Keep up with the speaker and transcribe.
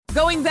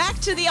Going back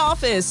to the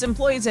office,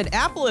 employees at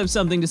Apple have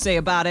something to say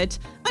about it.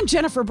 I'm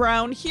Jennifer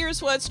Brown.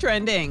 Here's what's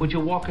trending. Would you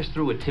walk us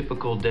through a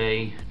typical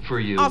day for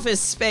you?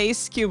 Office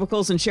space,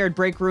 cubicles, and shared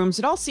break rooms.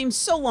 It all seems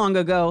so long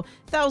ago.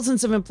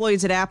 Thousands of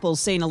employees at Apple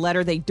say in a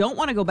letter they don't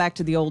want to go back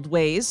to the old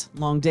ways,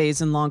 long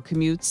days and long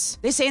commutes.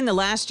 They say in the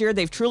last year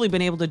they've truly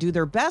been able to do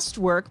their best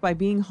work by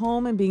being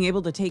home and being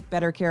able to take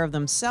better care of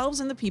themselves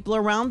and the people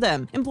around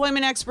them.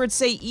 Employment experts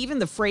say even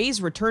the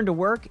phrase return to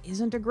work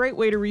isn't a great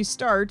way to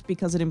restart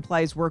because it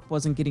implies work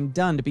wasn't getting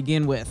done to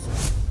begin with.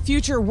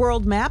 Future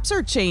world maps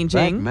are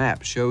changing. That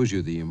map shows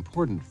you the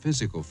important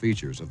physical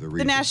features of the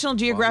region. The National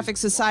Geographic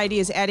Society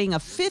is adding a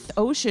fifth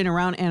ocean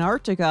around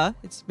Antarctica.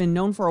 It's been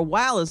known for a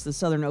while as the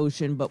Southern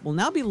Ocean, but will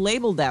now be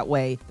labeled that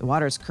way. The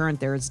water's current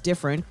there is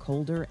different,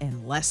 colder,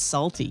 and less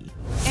salty.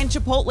 And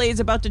Chipotle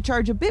is about to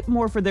charge a bit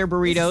more for their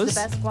burritos. This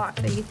is the best guac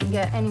that you can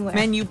get anywhere.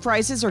 Menu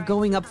prices are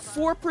going up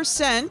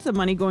 4%, the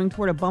money going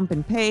toward a bump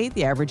in pay.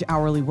 The average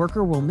hourly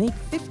worker will make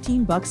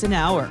 $15 an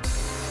hour.